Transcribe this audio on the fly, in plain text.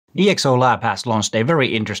DxO Lab has launched a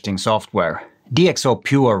very interesting software, DxO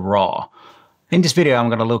PureRAW. In this video I'm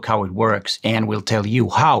going to look how it works and will tell you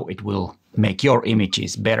how it will make your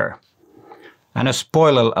images better. And a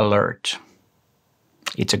spoiler alert,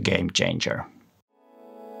 it's a game changer.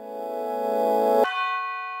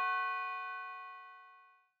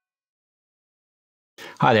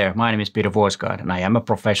 Hi there, my name is Peter Voisgaard and I am a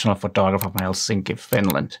professional photographer from Helsinki,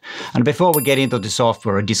 Finland. And before we get into the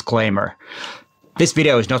software, a disclaimer. This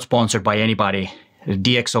video is not sponsored by anybody.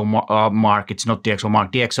 DxO Mark, it's not DxO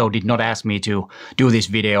Mark. DxO did not ask me to do this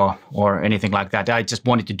video or anything like that. I just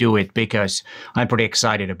wanted to do it because I'm pretty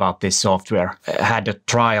excited about this software. I had a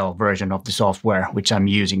trial version of the software which I'm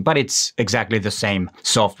using, but it's exactly the same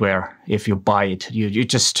software if you buy it. You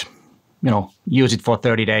just, use it for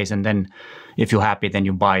 30 days and then if you're happy, then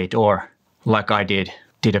you buy it. Or like I did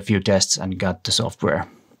a few tests and got the software.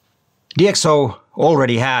 DxO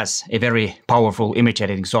already has a very powerful image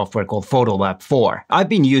editing software called Photolab 4. I've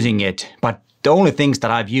been using it, but the only things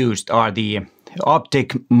that I've used are the optic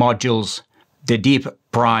modules, the deep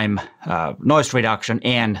prime, noise reduction,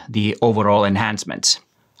 and the overall enhancements.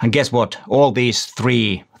 And guess what? All these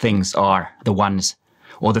three things are the ones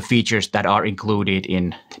or the features that are included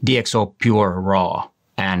in DxO PureRAW.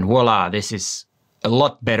 And voila, this is a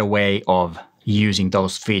lot better way of using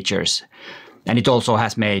those features. And it also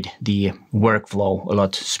has made the workflow a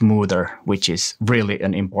lot smoother, which is really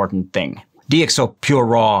an important thing. DxO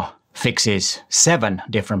PureRAW fixes 7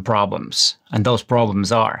 different problems. And those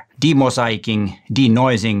problems are demosaicing,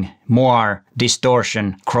 denoising, moire,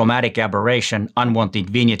 distortion, chromatic aberration, unwanted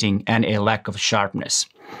vignetting, and a lack of sharpness.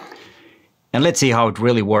 And let's see how it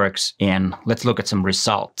really works, and let's look at some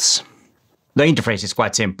results. The interface is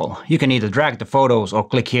quite simple. You can either drag the photos or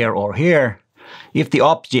click here or here. If the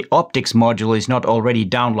optics module is not already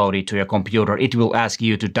downloaded to your computer, it will ask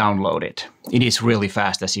you to download it. It is really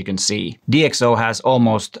fast, as you can see. DxO has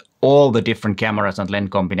almost all the different cameras and lens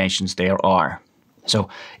combinations there are. So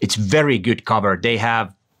it's very good covered. They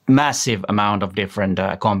have massive amount of different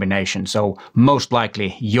combinations. So most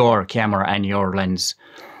likely your camera and your lens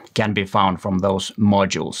can be found from those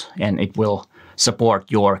modules, and it will support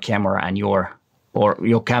your camera and your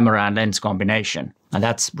camera and lens combination. And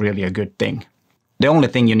that's really a good thing. The only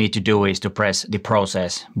thing you need to do is to press the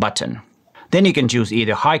process button. Then you can choose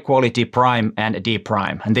either high quality prime and deep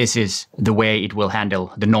prime. And this is the way it will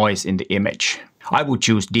handle the noise in the image. I would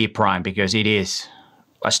choose deep prime because it is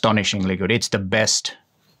astonishingly good. It's the best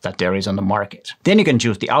that there is on the market. Then you can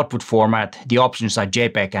choose the output format. The options are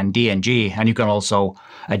JPEG and DNG, and you can also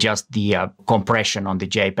adjust the compression on the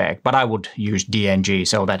JPEG. But I would use DNG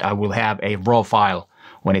so that I will have a raw file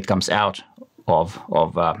when it comes out of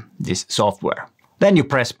this software. Then you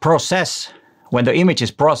press process. When the image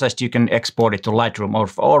is processed, you can export it to Lightroom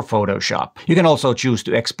or Photoshop. You can also choose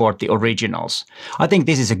to export the originals. I think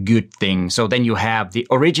this is a good thing. So then you have the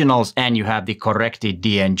originals and you have the corrected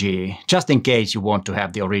DNG, just in case you want to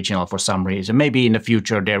have the original for some reason. Maybe in the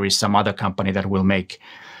future there is some other company that will make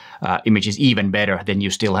images even better, then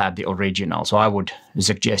you still have the original. So I would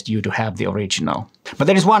suggest you to have the original. But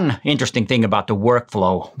there is one interesting thing about the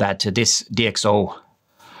workflow that this DxO's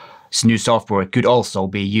new software could also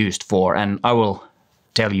be used for, and I will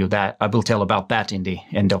tell about that in the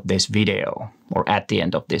end of this video, or at the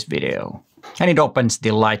end of this video. And it opens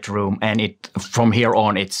the Lightroom, and from here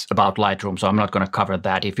on it's about Lightroom, so I'm not going to cover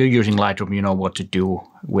that. If you're using Lightroom, you know what to do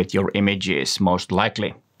with your images, most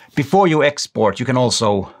likely. Before you export, you can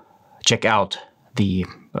also check out the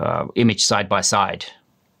image side by side.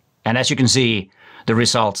 And as you can see, the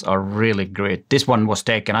results are really great. This one was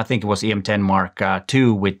taken, I think it was EM10 Mark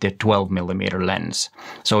II with the 12mm lens.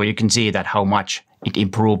 So you can see that how much it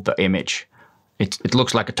improved the image. It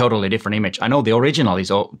looks like a totally different image. I know the original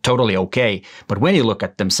is totally okay, but when you look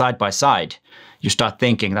at them side by side, you start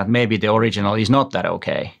thinking that maybe the original is not that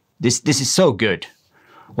okay. This is so good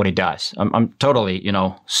what it does. I'm totally,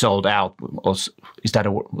 sold out.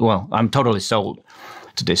 I'm totally sold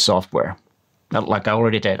to this software. Like I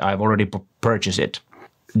already did, I've already purchased it.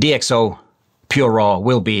 DxO PureRAW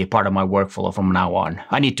will be part of my workflow from now on.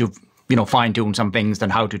 I need to, fine tune some things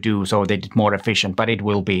and how to do so that it's more efficient, but it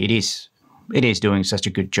will be. It is doing such a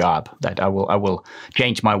good job that I will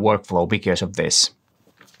change my workflow because of this.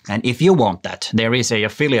 And if you want that, there is an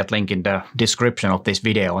affiliate link in the description of this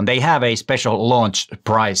video, and they have a special launch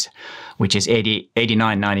price, which is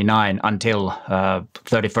 $89.99 until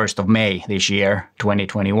 31st of May this year,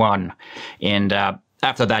 2021. And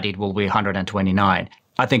after that, it will be $129.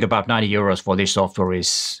 I think about 90 euros for this software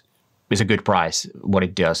is a good price, what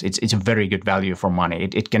it does. It's a very good value for money.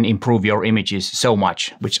 It can improve your images so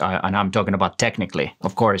much, and I'm talking about technically.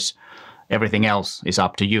 Of course, Everything else is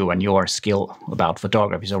up to you and your skill about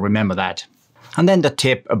photography, so remember that. And then the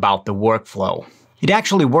tip about the workflow. It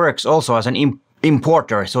actually works also as an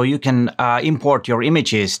importer, so you can import your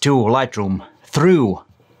images to Lightroom through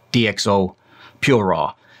DxO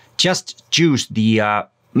PureRAW. Just choose the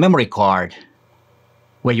memory card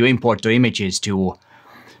where you import the images to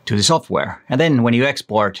the software. And then when you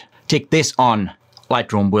export, tick this on,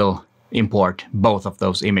 Lightroom will import both of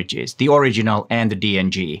those images, the original and the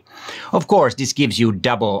DNG. Of course, this gives you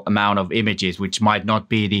double amount of images, which might not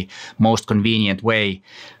be the most convenient way,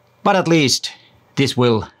 but at least this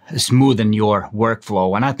will smoothen your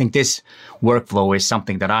workflow. And I think this workflow is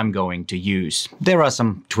something that I'm going to use. There are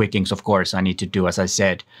some tweakings, of course, I need to do, as I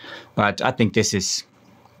said, but I think this is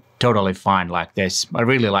totally fine like this. I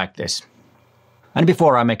really like this. And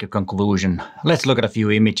before I make a conclusion, let's look at a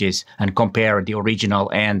few images and compare the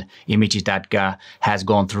original and images that has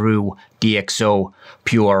gone through DxO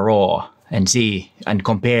PureRAW and see and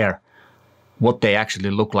compare what they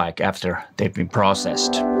actually look like after they've been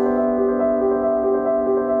processed.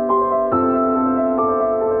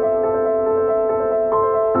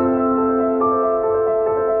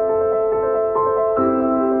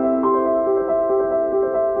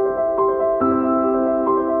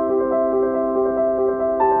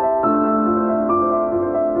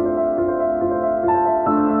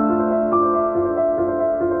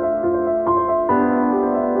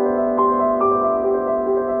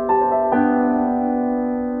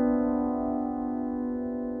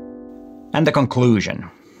 And the conclusion.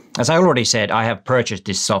 As I already said, I have purchased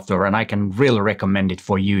this software and I can really recommend it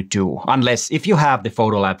for you too. Unless if you have the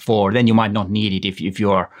Photolab 4, then you might not need it if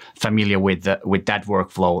you're familiar with that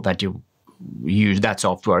workflow that you use that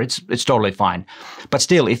software. It's totally fine. But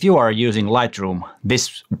still, if you are using Lightroom,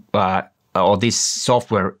 this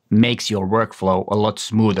software makes your workflow a lot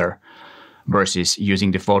smoother versus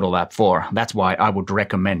using the Photolab 4. That's why I would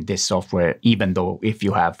recommend this software, even though if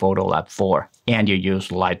you have Photolab 4 and you use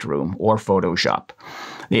Lightroom or Photoshop.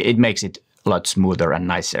 It makes it a lot smoother and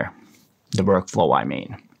nicer. The workflow, I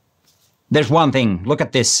mean. There's one thing. Look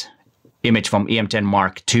at this image from EM10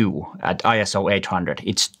 Mark II at ISO 800.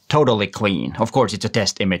 It's totally clean. Of course, it's a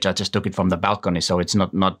test image. I just took it from the balcony, so it's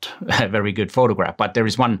not a very good photograph. But there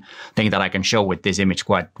is one thing that I can show with this image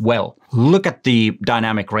quite well. Look at the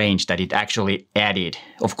dynamic range that it actually added.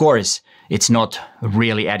 Of course, it's not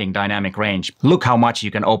really adding dynamic range. Look how much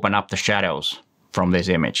you can open up the shadows from this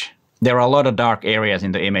image. There are a lot of dark areas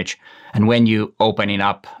in the image, and when you open it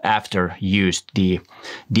up after you used the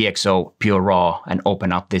DxO PureRAW and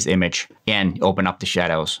open up this image and open up the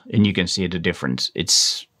shadows, and you can see the difference.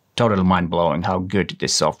 It's totally mind-blowing how good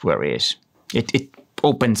this software is. It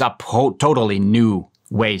opens up totally new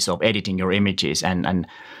ways of editing your images and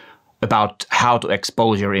about how to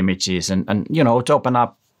expose your images and you know, to open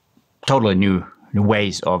up totally new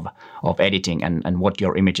ways of editing and what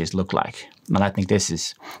your images look like. And I think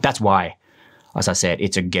that's why, as I said,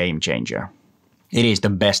 it's a game changer. It is the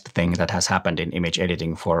best thing that has happened in image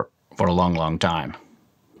editing for a long, long time.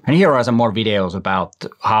 And here are some more videos about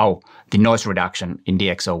how the noise reduction in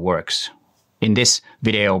DxO works. In this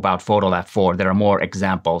video about Photolab 4, there are more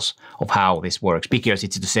examples of how this works, because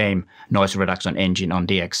it's the same noise reduction engine on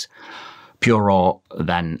DxO PureRAW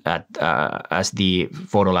as the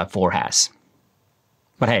Photolab 4 has.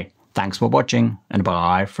 But hey, thanks for watching and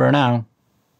bye for now.